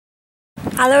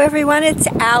Hello everyone, it's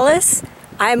Alice.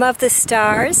 I'm of the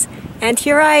stars, and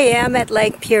here I am at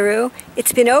Lake Piru.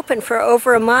 It's been open for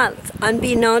over a month,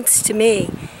 unbeknownst to me.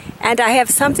 And I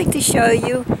have something to show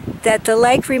you that the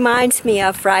lake reminds me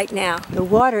of right now. The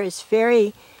water is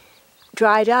very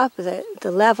dried up. The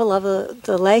level of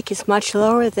the lake is much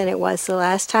lower than it was the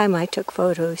last time I took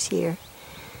photos here.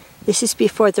 This is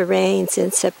before the rains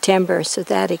in September, so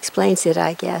that explains it,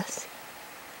 I guess.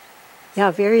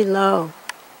 Yeah, very low.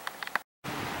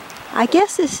 I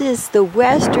guess this is the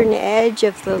western edge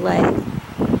of the lake.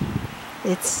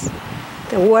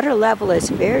 The water level is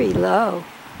very low.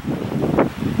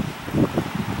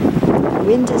 The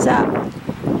wind is up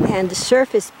and the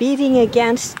surf is beating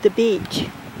against the beach.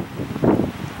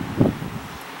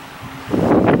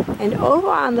 And over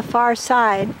on the far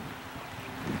side,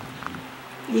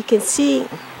 you can see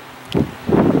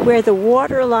where the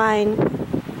water line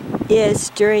is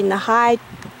during the high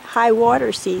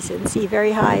water season. See,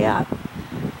 very high up.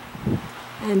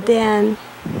 And then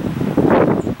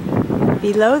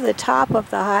below the top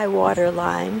of the high water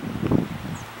line,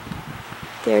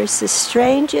 there's the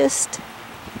strangest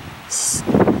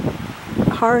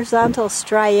horizontal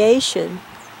striation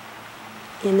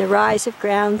in the rise of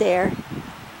ground there.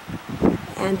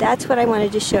 And that's what I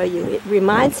wanted to show you. It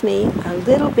reminds me a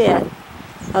little bit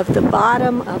of the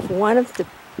bottom of one of the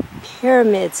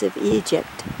pyramids of Egypt.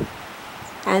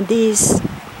 And these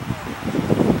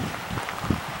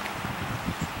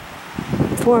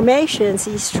formations,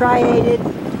 these striated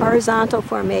horizontal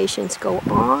formations, go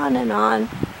on and on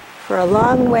for a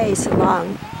long ways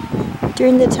along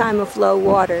during the time of low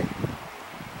water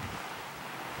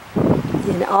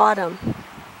in autumn.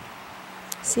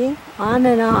 See? On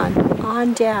and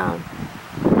on down.